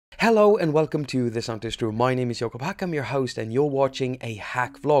Hello and welcome to the Sound Test Room. My name is Jakob. I'm your host and you're watching a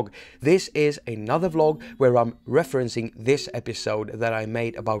hack vlog. This is another vlog where I'm referencing this episode that I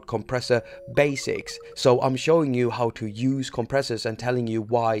made about compressor basics. So I'm showing you how to use compressors and telling you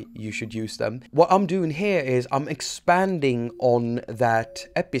why you should use them. What I'm doing here is I'm expanding on that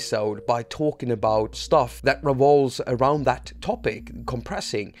episode by talking about stuff that revolves around that topic,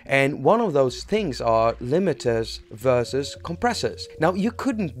 compressing. And one of those things are limiters versus compressors. Now you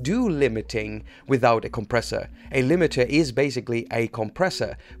couldn't do limiting without a compressor. A limiter is basically a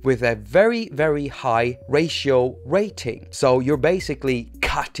compressor with a very high ratio rating. So you're basically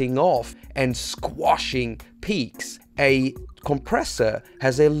cutting off and squashing peaks. A compressor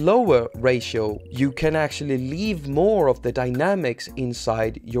has a lower ratio. You can actually leave more of the dynamics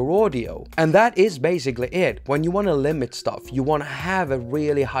inside your audio. And that is basically it. When you want to limit stuff, you want to have a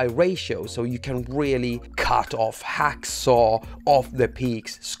really high ratio so you can really cut off, hacksaw off the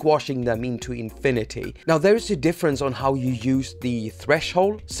peaks, squashing them into infinity. Now there is a difference on how you use the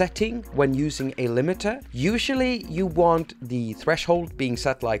threshold setting when using a limiter. Usually you want the threshold being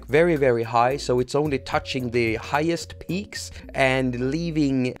set like very high, so it's only touching the highest peaks and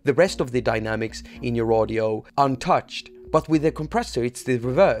leaving the rest of the dynamics in your audio untouched. But with the compressor, it's the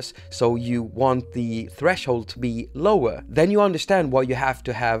reverse. So you want the threshold to be lower. Then you understand why you have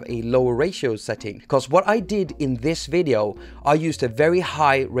to have a lower ratio setting. Because what I did in this video, I used a very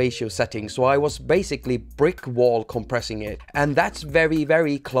high ratio setting. So I was basically brick wall compressing it. And that's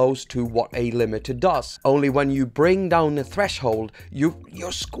very close to what a limiter does. Only when you bring down the threshold,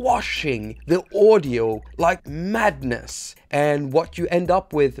 you're squashing the audio like madness. And what you end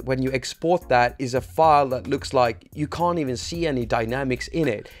up with when you export that is a file that looks like you can't even see any dynamics in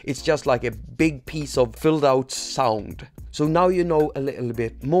it. It's just like a big piece of filled out sound. So now you know a little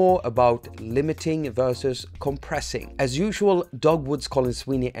bit more about limiting versus compressing. As usual, Doug Woods, Colin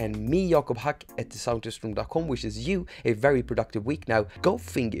Sweeney and me, Jakob Hack at thesoundtestroom.com wishes you a very productive week. Now go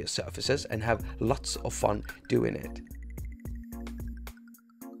finger your surfaces and have lots of fun doing it.